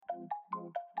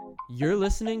You're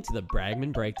listening to the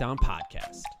Bragman Breakdown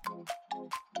Podcast.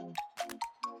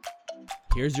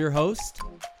 Here's your host,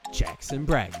 Jackson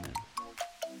Bragman.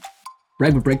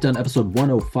 Bragman Breakdown, episode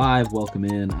 105. Welcome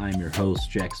in. I'm your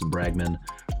host, Jackson Bragman.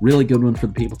 Really good one for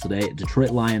the people today.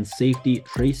 Detroit Lions safety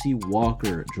Tracy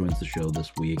Walker joins the show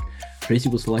this week. Tracy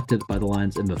was selected by the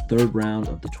Lions in the third round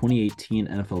of the 2018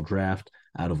 NFL Draft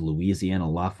out of Louisiana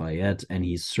Lafayette, and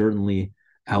he's certainly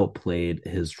outplayed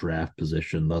his draft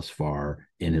position thus far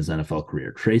in his NFL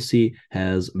career. Tracy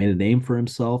has made a name for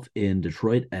himself in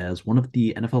Detroit as one of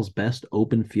the NFL's best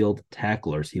open field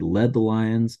tacklers. He led the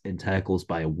Lions in tackles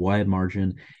by a wide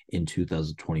margin in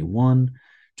 2021.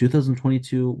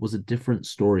 2022 was a different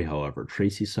story, however.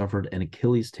 Tracy suffered an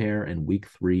Achilles tear in week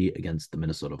 3 against the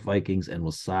Minnesota Vikings and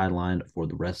was sidelined for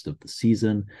the rest of the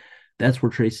season. That's where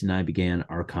Tracy and I began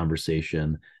our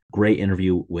conversation. Great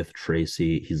interview with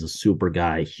Tracy. He's a super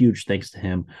guy. Huge thanks to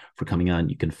him for coming on.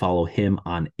 You can follow him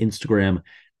on Instagram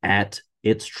at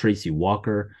It's Tracy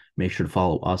Walker. Make sure to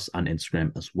follow us on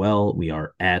Instagram as well. We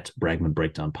are at Bragman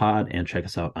Breakdown Pod, and check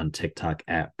us out on TikTok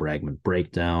at Bragman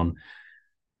Breakdown.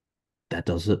 That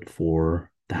does it for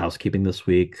the housekeeping this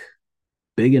week.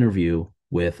 Big interview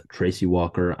with Tracy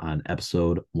Walker on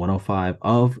episode 105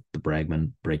 of the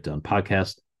Bragman Breakdown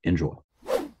Podcast. Enjoy.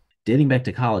 Dating back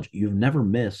to college, you've never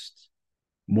missed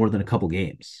more than a couple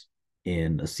games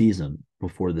in a season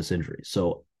before this injury.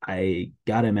 So I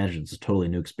got to imagine it's a totally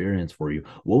new experience for you.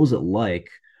 What was it like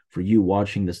for you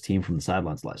watching this team from the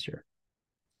sidelines last year?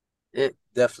 It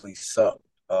definitely sucked.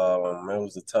 It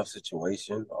was a tough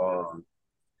situation.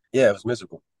 Yeah, it was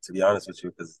miserable, to be honest with you,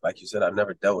 because like you said, I've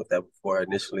never dealt with that before.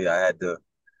 Initially, I had to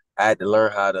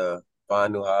learn how to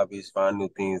find new hobbies, find new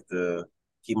things to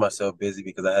keep myself busy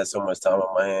because I had so much time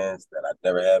on my hands that I'd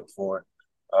never had before.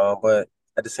 But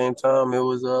at the same time, it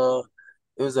was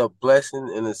a blessing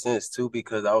in a sense too,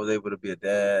 because I was able to be a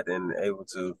dad and able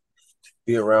to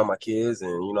be around my kids.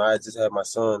 And I just had my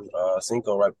son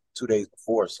Cinco right 2 days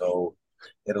before, so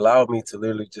it allowed me to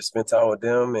literally just spend time with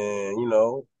them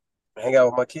and hang out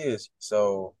with my kids.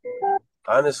 So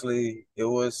honestly, it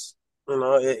was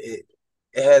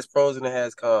it has pros and it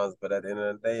has cons, but at the end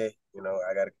of the day,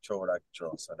 I got to control what I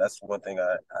control. So that's one thing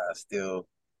I still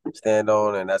stand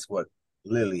on, and that's what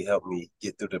literally helped me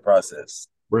get through the process.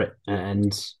 Right.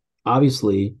 And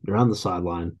obviously, you're on the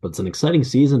sideline, but it's an exciting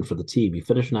season for the team. You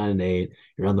finished 9-8.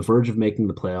 You're on the verge of making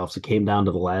the playoffs. It came down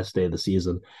to the last day of the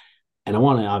season. And I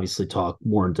want to obviously talk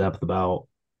more in depth about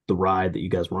the ride that you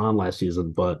guys were on last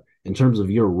season. But in terms of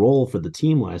your role for the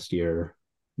team last year,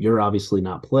 you're obviously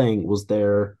not playing. Was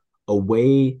there a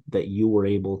way that you were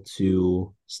able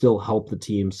to still help the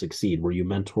team succeed? Were you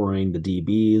mentoring the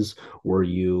DBs? Were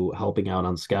you helping out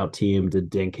on scout team? Did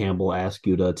Dan Campbell ask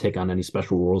you to take on any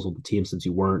special roles with the team since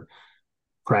you weren't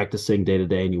practicing day to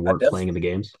day and you weren't playing in the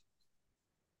games?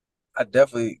 I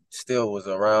definitely still was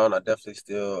around. I definitely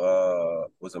still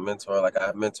was a mentor. Like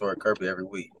I mentor Kirby every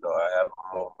week. I have him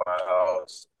over my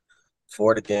house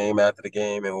for the game, after the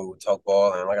game, and we would talk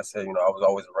ball. And like I said, I was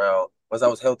always around. Once I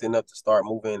was healthy enough to start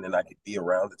moving and I could be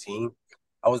around the team,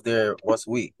 I was there once a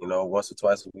week, once or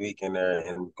twice a week in there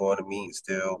and going to meetings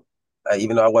still.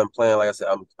 Even though I wasn't playing, like I said,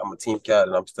 I'm a team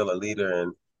captain. I'm still a leader,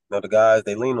 and the guys,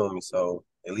 they lean on me, so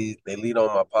they lean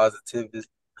on my positivity,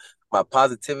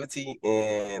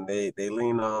 and they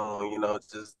lean on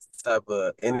just the type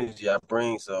of energy I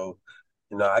bring. So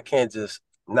I can't just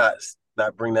not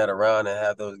bring that around and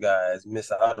have those guys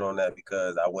miss out on that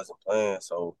because I wasn't playing.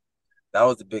 So that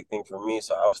was the big thing for me.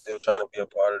 So I was still trying to be a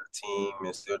part of the team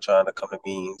and still trying to come to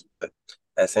meetings, but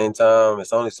at the same time,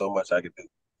 it's only so much I could do.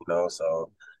 So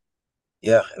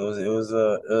yeah, it was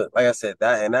like I said,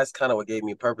 that's kind of what gave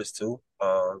me purpose too.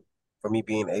 For me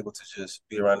being able to just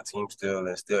be around the team still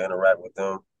and still interact with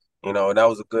them. And that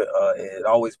was a good. It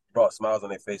always brought smiles on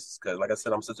their faces because, like I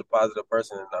said, I'm such a positive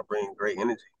person and I bring great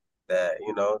energy that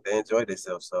they enjoy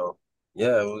themselves. So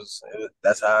yeah,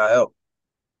 that's how I help.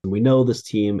 We know this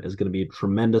team is going to be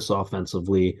tremendous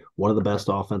offensively, one of the best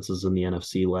offenses in the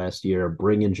NFC last year.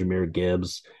 Bring in Jahmyr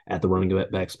Gibbs at the running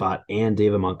back spot and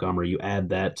David Montgomery. You add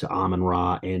that to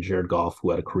Amon-Ra and Jared Goff, who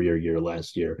had a career year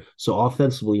last year. So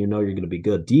offensively, you're going to be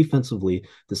good. Defensively,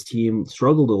 this team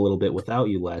struggled a little bit without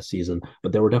you last season,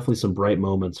 but there were definitely some bright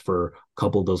moments for a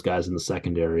couple of those guys in the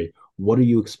secondary. What are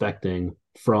you expecting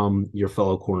from your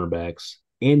fellow cornerbacks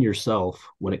and yourself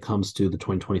when it comes to the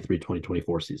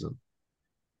 2023-2024 season?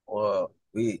 Well,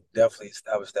 we definitely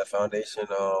established that foundation.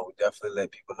 We definitely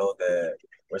let people know that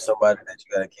we're somebody that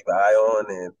you got to keep an eye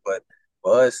on. But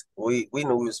for us, we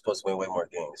knew we were supposed to win way more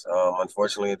games.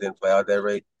 Unfortunately, it didn't play out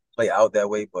that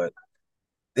way. But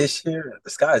this year, the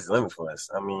sky's the limit for us.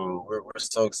 I mean, we're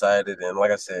so excited, and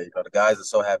like I said, the guys are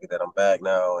so happy that I'm back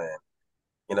now, and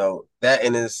that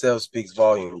in itself speaks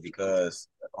volume because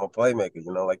I'm a playmaker.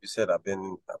 Like you said, I've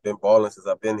been balling since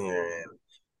I've been here,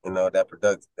 and that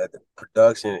the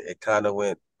production it kind of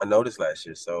went unnoticed last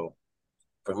year. So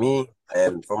for me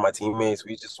and for my teammates,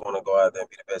 we just want to go out there and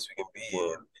be the best we can be,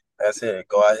 and like I said,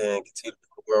 go out here and continue to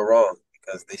prove we're wrong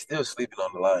because they still sleeping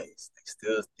on the Lions. They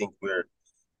still think we're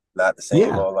not the same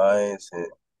Yeah. old Lions, and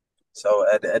so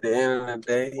at the end of the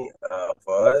day,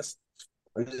 for us,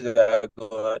 we just gotta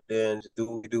go out there and just do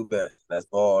what we do best. That's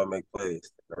ball and make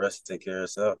plays. The rest take care of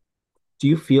itself. Do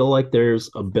you feel like there's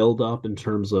a buildup in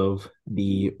terms of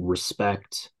the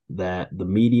respect that the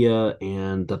media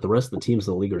and that the rest of the teams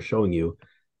in the league are showing you?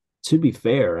 To be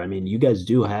fair, I mean, you guys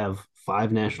do have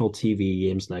five national TV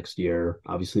games next year,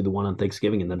 obviously the one on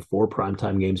Thanksgiving, and then four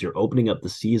primetime games. You're opening up the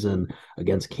season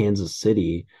against Kansas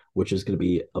City, which is going to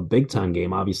be a big time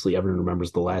game. Obviously, everyone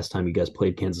remembers the last time you guys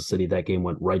played Kansas City. That game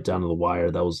went right down to the wire.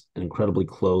 That was an incredibly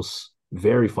close,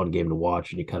 very fun game to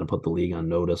watch, and you kind of put the league on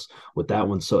notice with that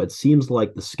one. So it seems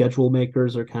like the schedule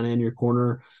makers are kind of in your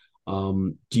corner.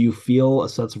 Do you feel a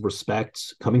sense of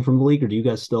respect coming from the league, or do you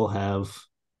guys still have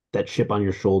that chip on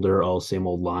your shoulder? Oh, same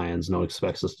old Lions. No one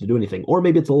expects us to do anything. Or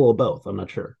maybe it's a little of both. I'm not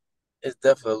sure. It's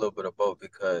definitely a little bit of both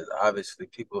because obviously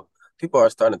people are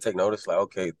starting to take notice. Like,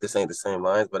 okay, this ain't the same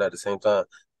lines, but at the same time,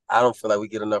 I don't feel like we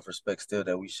get enough respect still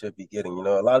that we should be getting.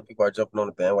 A lot of people are jumping on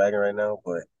the bandwagon right now,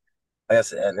 but like I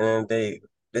said, at the end of the day,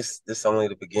 this only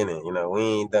the beginning. We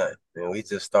ain't done, and we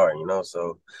just starting.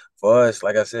 So for us,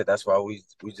 like I said, that's why we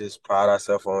just pride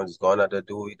ourselves on just going out there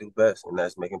do what we do best, and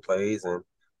that's making plays and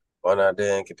going out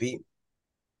there and compete.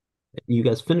 You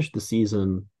guys finished the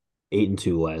season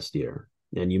 8-2 last year,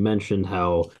 and you mentioned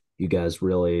how you guys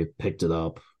really picked it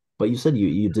up, but you said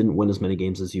you didn't win as many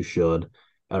games as you should,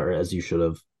 or as you should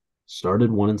have.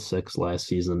 Started 1-6 last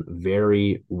season,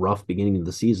 very rough beginning of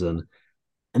the season,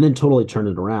 and then totally turned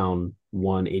it around,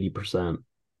 won 80%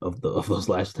 of those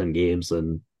last 10 games,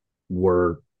 and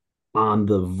were on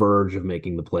the verge of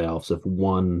making the playoffs if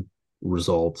one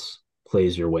result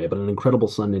plays your way. But an incredible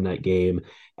Sunday night game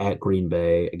at Green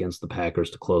Bay against the Packers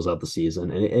to close out the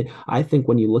season. And I think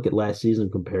when you look at last season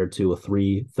compared to a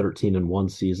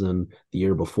 3-13-1 season the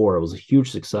year before, it was a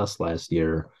huge success last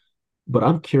year. But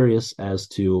I'm curious as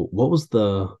to what was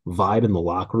the vibe in the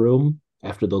locker room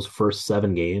after those first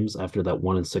 7 games, after that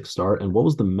 1-6 start, and what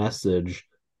was the message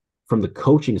from the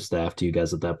coaching staff to you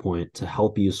guys at that point to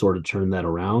help you sort of turn that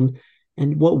around?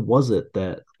 And what was it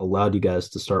that allowed you guys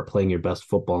to start playing your best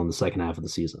football in the second half of the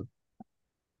season?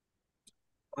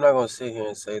 I'm not gonna sit here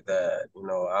and say that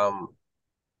I'm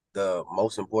the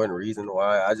most important reason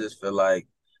why. I just feel like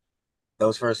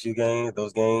those first few games,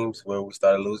 those games where we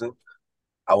started losing,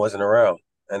 I wasn't around.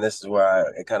 And this is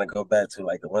where it kind of go back to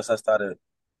like once I started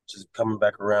just coming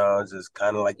back around, just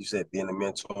kind of like you said, being a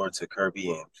mentor to Kirby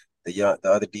and the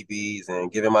other DBs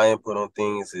and giving my input on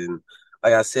things and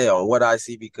like I said, on what I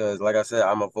see because like I said,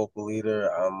 I'm a vocal leader,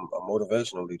 I'm a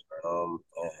motivational leader. And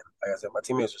like I said, my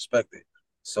teammates respect it.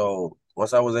 So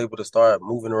once I was able to start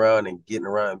moving around and getting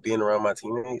around and being around my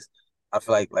teammates, I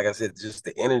feel like I said, just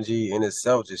the energy in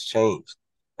itself just changed.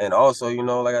 And also,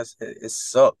 like I said, it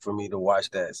sucked for me to watch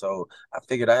that. So I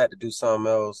figured I had to do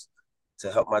something else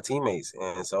to help my teammates.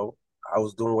 And so I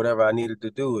was doing whatever I needed to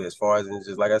do as far as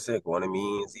just like I said, going to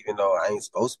meetings, even though I ain't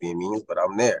supposed to be in meetings, but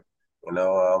I'm there.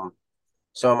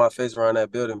 Showing my face around that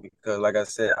building because, like I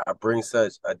said, I bring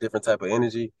such a different type of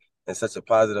energy and such a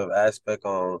positive aspect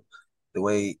on the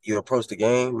way you approach the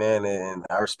game, man. And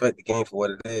I respect the game for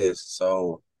what it is.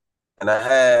 So and I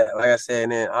had, like I said,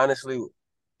 and then honestly,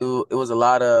 it was a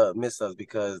lot of miss-ups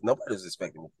because nobody was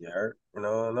expecting me to get hurt.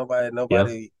 Nobody, Yeah.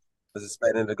 nobody was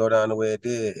expecting it to go down the way it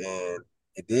did, and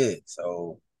it did.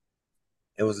 So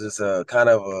it was just a kind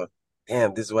of a,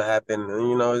 damn, this is what happened.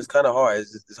 And, it's kind of hard.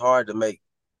 It's hard to make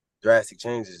drastic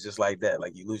changes just like that.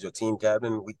 Like you lose your team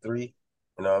captain week 3,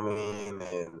 you know what I mean?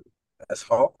 And that's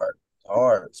hard. It's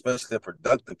hard, especially a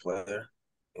productive player,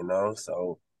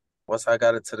 So once I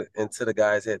got into the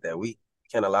guy's head that we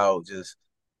can't allow just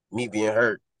me being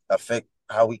hurt affect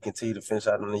how we continue to finish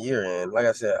out in the year. And like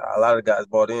I said, a lot of guys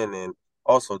bought in and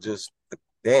also just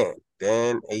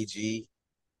Dan, AG,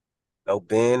 no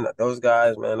Ben, those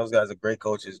guys, man, those guys are great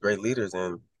coaches, great leaders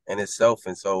in itself.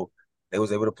 And so they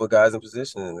was able to put guys in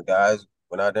position and the guys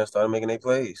went out there and started making their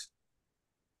plays.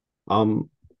 Um,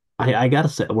 I gotta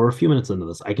say, we're a few minutes into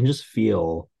this. I can just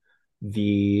feel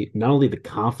the not only the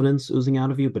confidence oozing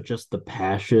out of you, but just the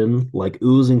passion like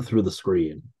oozing through the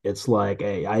screen. It's like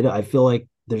I feel like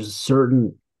there's a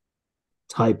certain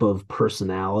type of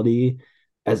personality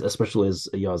as especially as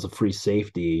as a free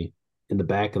safety in the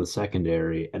back of the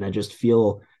secondary, and I just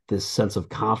feel this sense of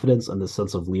confidence and this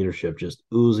sense of leadership just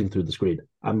oozing through the screen.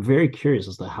 I'm very curious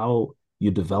as to how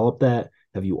you developed that.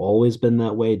 Have you always been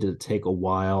that way? Did it take a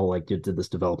while? Like, did this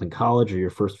develop in college or your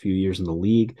first few years in the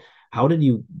league? How did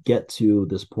you get to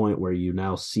this point where you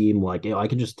now seem like, I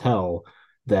can just tell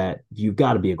that you've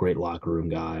got to be a great locker room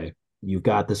guy. You've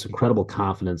got this incredible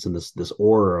confidence and this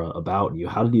aura about you.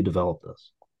 How did you develop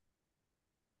this?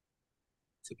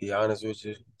 To be honest with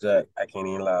you, Jack, I can't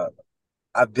even lie.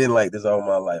 I've been like this all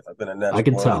my life. I've been a I natural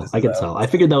can born leader tell. I since can I tell. I was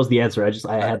figured that was the answer. like,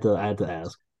 I had to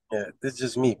ask. yeah, it's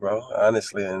just me, bro.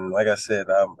 Honestly, and like I said,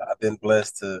 I've been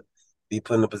blessed to be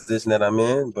put in the position that I'm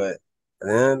in. But at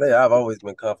the end of the day, I've always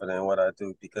been confident in what I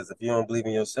do because if you don't believe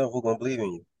in yourself, who gonna believe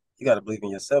in you? You got to believe in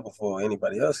yourself before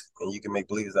anybody else, and you can make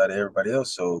believers out of everybody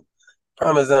else. So,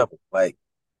 prime example, like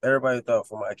everybody thought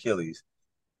for my Achilles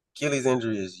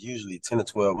injury is usually 10 to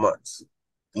 12 months,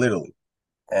 literally.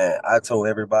 And I told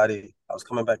everybody I was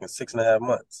coming back in 6.5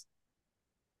 months.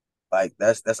 Like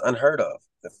that's unheard of.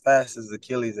 The fastest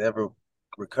Achilles ever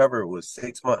recovered was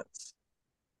 6 months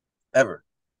ever.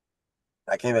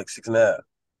 I came back 6.5.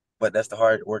 But that's the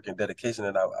hard work and dedication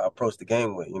that I approach the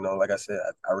game with. You know, like I said,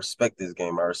 I respect this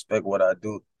game. I respect what I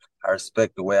do. I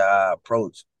respect the way I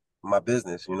approach my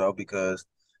business. You know, because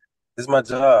this is my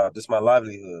job. This is my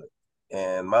livelihood,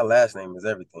 and my last name is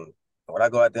everything. What I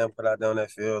go out there and put out there on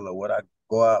that field, or what I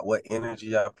go out, what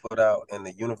energy I put out in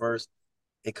the universe,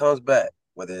 it comes back,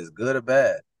 whether it's good or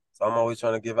bad. So I'm always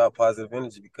trying to give out positive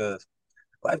energy because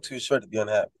life too short to be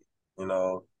unhappy, you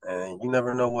know, and you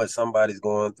never know what somebody's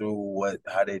going through, what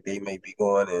how their day may be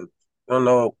going, and you don't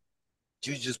know.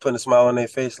 You just putting a smile on their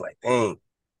face, like, dang,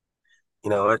 you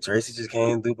know what? Tracy just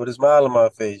came through, put a smile on my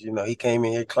face. You know, he came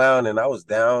in here clowning. I was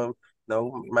down. You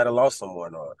know, you might have lost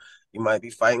someone, or you might be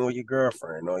fighting with your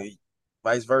girlfriend, or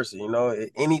vice versa. You know,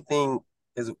 anything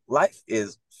is life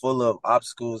is full of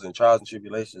obstacles and trials and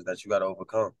tribulations that you got to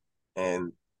overcome.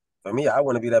 And for me, I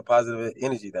want to be that positive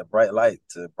energy, that bright light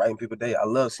to brighten people's day. I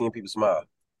love seeing people smile.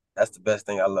 That's the best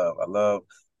thing I love. I love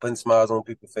putting smiles on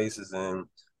people's faces, and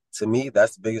to me,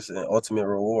 that's the biggest and ultimate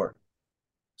reward.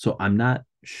 So I'm not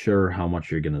sure how much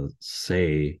you're gonna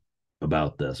say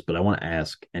about this, but I want to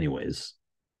ask anyways.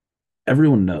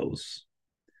 Everyone knows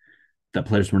that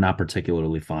players were not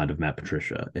particularly fond of Matt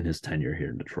Patricia in his tenure here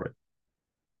in Detroit.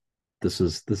 This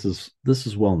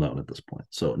is well known at this point.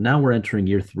 So now we're entering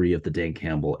year three of the Dan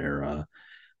Campbell era,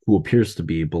 who appears to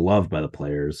be beloved by the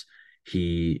players.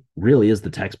 He really is the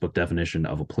textbook definition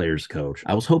of a player's coach.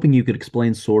 I was hoping you could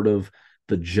explain sort of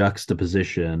the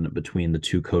juxtaposition between the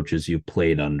two coaches you've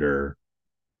played under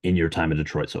in your time in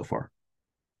Detroit so far.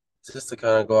 Just to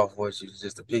kind of go off what you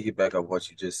just to piggyback off what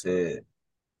you just said,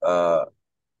 uh,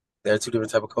 there are two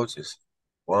different type of coaches.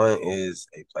 One is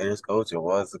a player's coach, and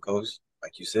one's the coach.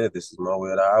 Like you said, this is my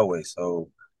way or the highway. So,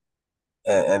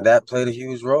 and that played a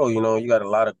huge role. You know, you got a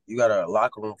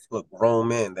locker room full of grown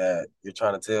men that you're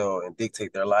trying to tell and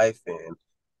dictate their life, and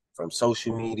from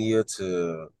social media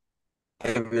to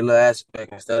every little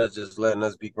aspect, instead of just letting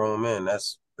us be grown men.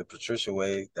 That's the Patricia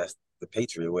way. That's the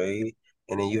Patriot way.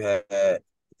 And then you had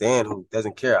Dan, who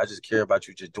doesn't care. I just care about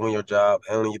you just doing your job,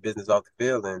 handling your business off the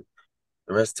field, and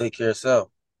the rest take care of itself.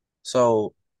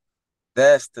 So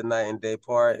that's the night and day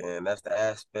part, and that's the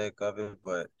aspect of it.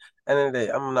 But at the end of the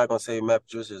day, I'm not gonna say Matt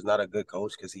Patricia is not a good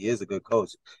coach because he is a good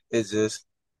coach. It's just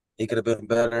he could have been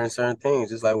better in certain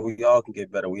things, just like we all can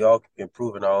get better. We all can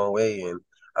improve in our own way, and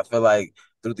I feel like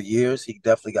through the years he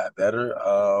definitely got better.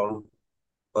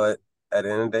 But at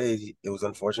the end of the day, it was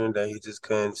unfortunate that he just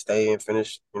couldn't stay and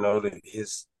finish, you know,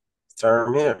 his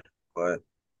term here. But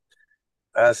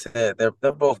like I said, they're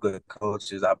both good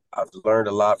coaches. I've learned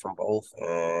a lot from both,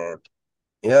 and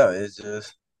yeah, it's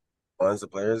just one's the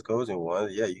players coach and one,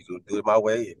 yeah, you do it my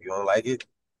way. If you don't like it,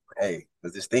 hey,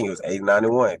 because this thing it was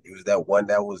 80-91. If you was that one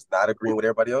that was not agreeing with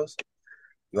everybody else,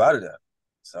 you out of there.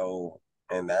 So,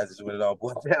 and that's just what it all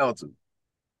boils down to.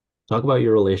 Talk about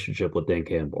your relationship with Dan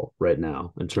Campbell right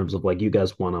now in terms of like you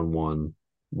guys one on one.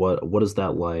 What is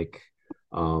that like?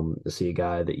 Is he a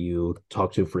guy that you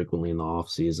talk to frequently in the off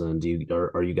season?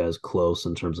 Are you guys close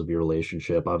in terms of your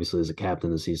relationship? Obviously, as a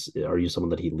captain, are you someone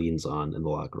that he leans on in the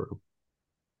locker room?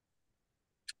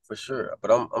 For sure.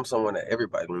 But I'm someone that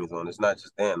everybody leans on. It's not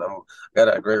just Dan. I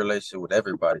got a great relationship with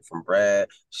everybody from Brad,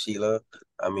 Sheila,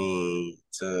 I mean,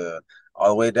 to all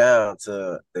the way down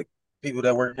to the people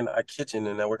that work in our kitchen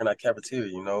and that work in our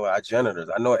cafeteria, you know, our janitors.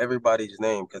 I know everybody's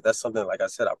name because that's something, like I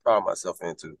said, I pride myself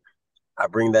into. I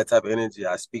bring that type of energy.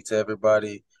 I speak to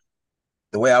everybody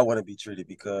the way I want to be treated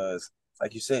because,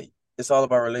 like you said, it's all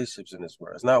about relationships in this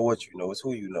world. It's not what you know, it's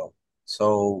who you know.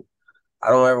 So I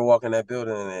don't ever walk in that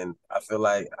building and I feel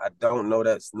like I don't know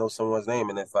someone's name,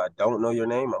 and if I don't know your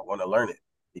name, I want to learn it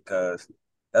because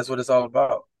that's what it's all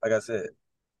about. Like I said,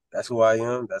 that's who I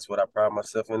am. That's what I pride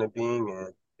myself in being,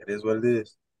 and it is what it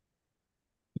is.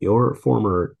 Your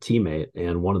former teammate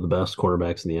and one of the best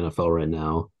quarterbacks in the NFL right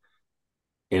now,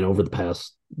 and over the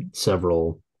past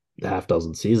several half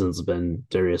dozen seasons, has been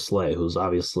Darius Slay, who's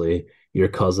obviously your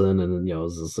cousin, and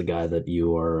is this a guy that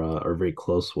you are very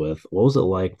close with? What was it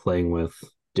like playing with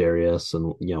Darius,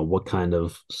 and what kind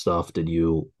of stuff did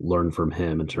you learn from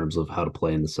him in terms of how to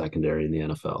play in the secondary in the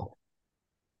NFL?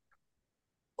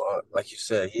 Like you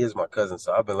said, he is my cousin,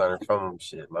 so I've been learning from him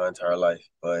shit my entire life.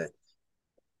 But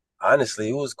honestly,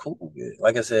 it was cool.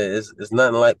 Like I said, it's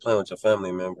nothing like playing with your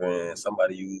family member and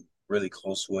somebody you really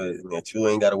close with, and that you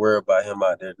ain't got to worry about him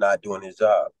out there not doing his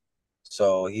job.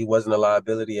 So he wasn't a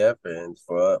liability ever, and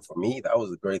for me, that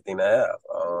was a great thing to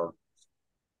have.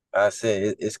 I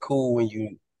said it's cool when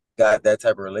you got that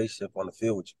type of relationship on the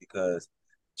field with you because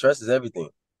trust is everything,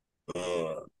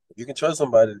 and if you can trust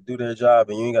somebody to do their job,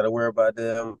 and you ain't got to worry about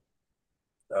them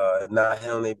not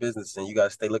handling their business, and you got to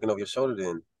stay looking over your shoulder,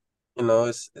 then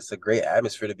it's a great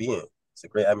atmosphere to be in. It's a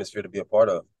great atmosphere to be a part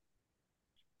of.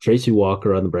 Tracy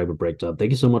Walker on the Bragwood Breakdown.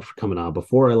 Thank you so much for coming on.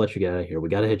 Before I let you get out of here, we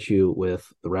got to hit you with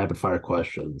the rapid fire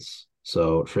questions.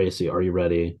 So, Tracy, are you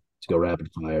ready to go rapid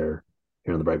fire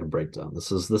here on the Bragwood Breakdown?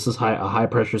 This is a high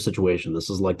pressure situation. This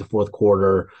is like the fourth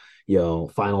quarter,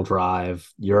 final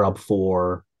drive. You're up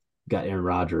four. Got Aaron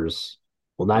Rodgers.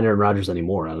 Well, not Aaron Rodgers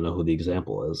anymore. I don't know who the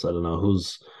example is. I don't know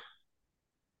who's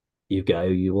you've got.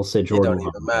 You will say It Jordan don't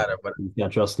even Love, but matter. But you've got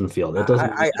Justin Field. It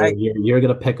doesn't I, matter. You're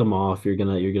gonna pick them off. You're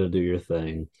gonna do your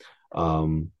thing. But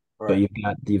right.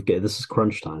 you've got this is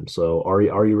crunch time. So are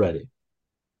you ready?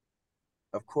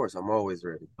 Of course, I'm always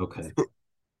ready. Okay.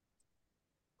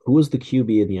 Who is the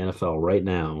QB in the NFL right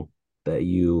now that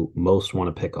you most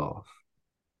want to pick off?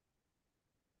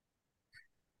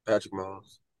 Patrick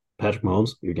Mahomes, Patrick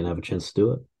Mahomes. You're gonna have a chance to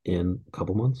do it in a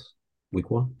couple months, week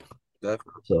one.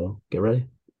 definitely. So get ready.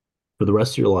 For the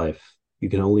rest of your life, you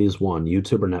can only use one,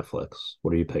 YouTube or Netflix.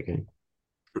 What are you picking?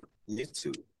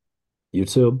 YouTube,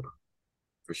 YouTube.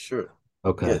 for sure.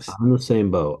 Okay, Yes, I'm in the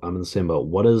same boat. I'm in the same boat.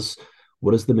 What is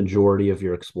the majority of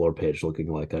your explore page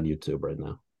looking like on YouTube right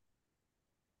now?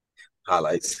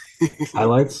 highlights.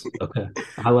 Highlights? Okay.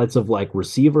 Highlights of like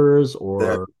receivers That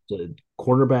or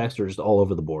quarterbacks or just all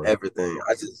over the board. everything.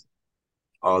 I just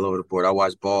all over the board. I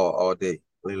watch ball all day.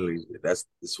 Literally, that's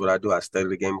what I do. I study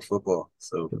the game of football.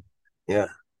 So yeah,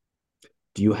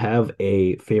 Do you have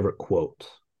a favorite quote?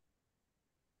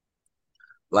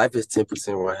 life is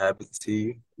 10% what happens to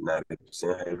you,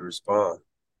 90% how you respond.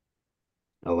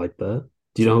 I like that.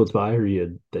 Do you know who it's by or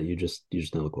you just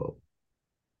know the quote?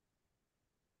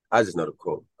 I just know the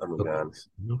quote. I'm gonna be Okay. honest.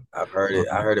 I've heard it.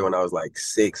 I Um, heard it when I was like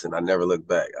 6, and I never looked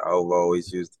back. I've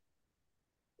always used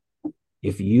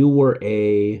if you were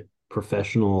a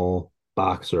professional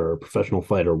boxer, professional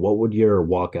fighter, what would your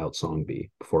walkout song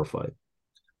be before a fight?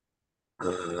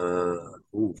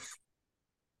 oof.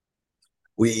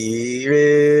 We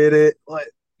read it. What?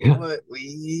 Yeah. What?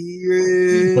 We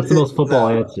read That's the it. most football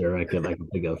Nah. answer I can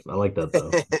think of. I like that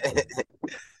though.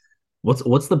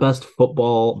 What's the best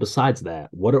football besides that?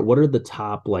 What are the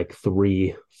top like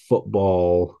three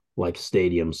football like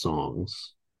stadium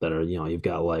songs that are, you've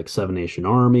got like Seven Nation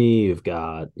Army, you've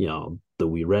got, the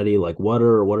We Ready, like what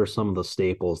are some of the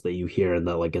staples that you hear and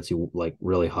that like gets you like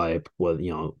really hype with,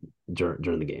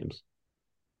 during the games?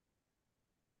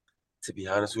 To be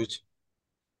honest with you,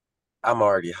 I'm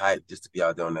already hyped just to be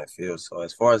out there on that field. So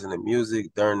as far as in the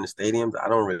music during the stadiums, I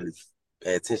don't really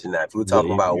pay attention to that. If we're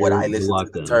talking about what I You're listen to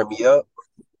locked to in. turn me up,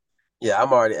 yeah,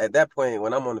 I'm already at that point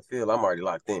when I'm on the field, I'm already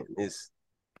locked in. It's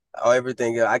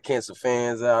everything else. I cancel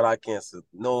fans out, I cancel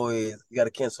noise. You got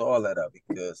to cancel all that out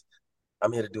because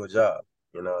I'm here to do a job.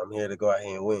 I'm here to go out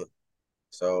here and win.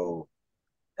 So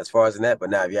as far as in that, but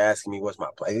now if you're asking me what's my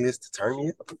playlist to turn me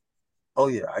up, oh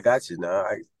yeah, I got you now.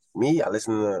 I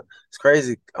listen to it's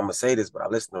crazy. I'm gonna say this, but I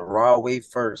listen to Raw Wave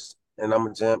first, and I'm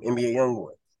gonna jam NBA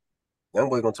YoungBoy.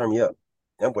 YoungBoy gonna turn me up.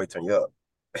 YoungBoy turn you up.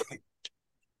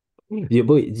 Yeah,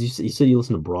 boy, you said you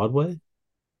listen to Broadway?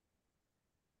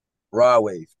 Raw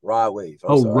Wave.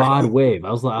 I'm Oh, sorry. Rod Wave.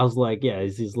 I was like, yeah,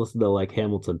 he's listening to like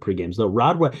Hamilton pre-games. No,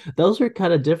 Rod Wave. Those are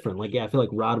kind of different. Like, yeah, I feel like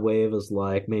Rod Wave is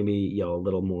like maybe a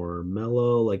little more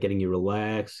mellow, like getting you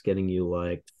relaxed, getting you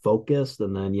like focused,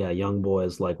 and then yeah, Young Boy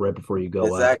is like right before you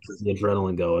go out, Exactly. the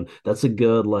adrenaline going. That's a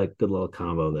good little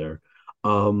combo there.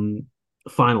 Um,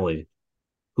 Finally,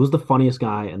 who's the funniest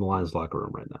guy in the Lions locker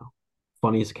room right now?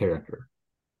 Funniest character.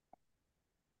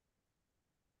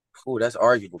 Ooh, that's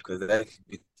arguable because that could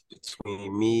be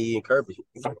between me and Kirby.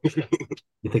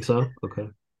 You think so? Okay.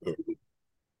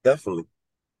 Definitely.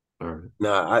 All right.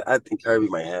 Nah, I think Kirby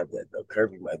might have that though.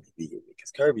 Kirby might be beating me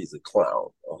because Kirby's a clown.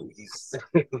 He's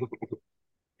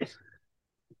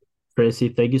Tracy,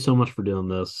 thank you so much for doing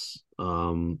this.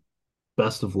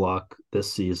 Best of luck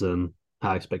this season.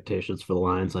 High expectations for the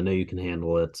Lions. I know you can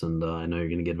handle it, and I know you're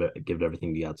going to give it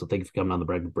everything you got. So thank you for coming on the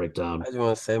Breakdown. I just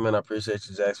want to say, man, I appreciate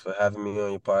you, Jax, for having me on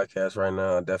your podcast right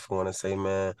now. I definitely want to say,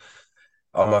 man,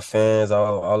 all my fans,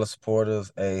 all the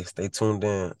supporters, hey, stay tuned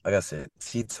in. Like I said,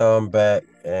 T-Tom back,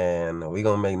 and we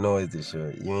going to make noise this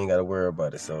year. You ain't got to worry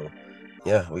about it. So,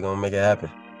 yeah, we going to make it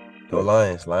happen. Go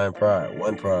Lions, Lion Pride,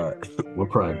 one pride. One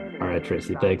pride. All right,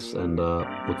 Tracy, thanks, and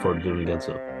look forward to doing it again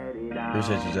soon.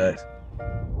 Appreciate you, Jax.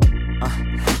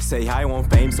 Say I want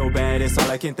fame so bad, it's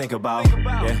all I can think about.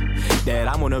 Yeah, that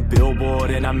I'm on a billboard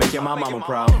and I'm making my mama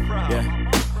proud. Yeah,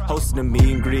 hosting a meet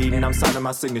and greet and I'm signing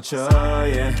my signature.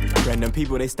 Yeah, random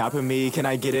people they stopping me, can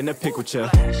I get in a pic with ya?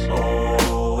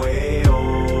 Oh, hey,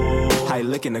 oh. I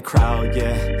look in the crowd,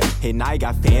 yeah. Hey, now I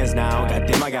got fans now.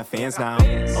 Goddamn, I got fans now.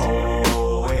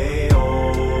 Oh, hey,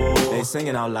 oh. They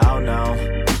singing out loud now.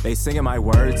 They singing my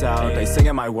words out. They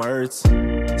singing my words.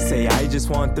 Say I just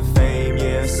want the fame,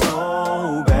 yeah,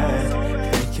 so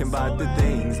bad. Thinking about the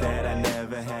things that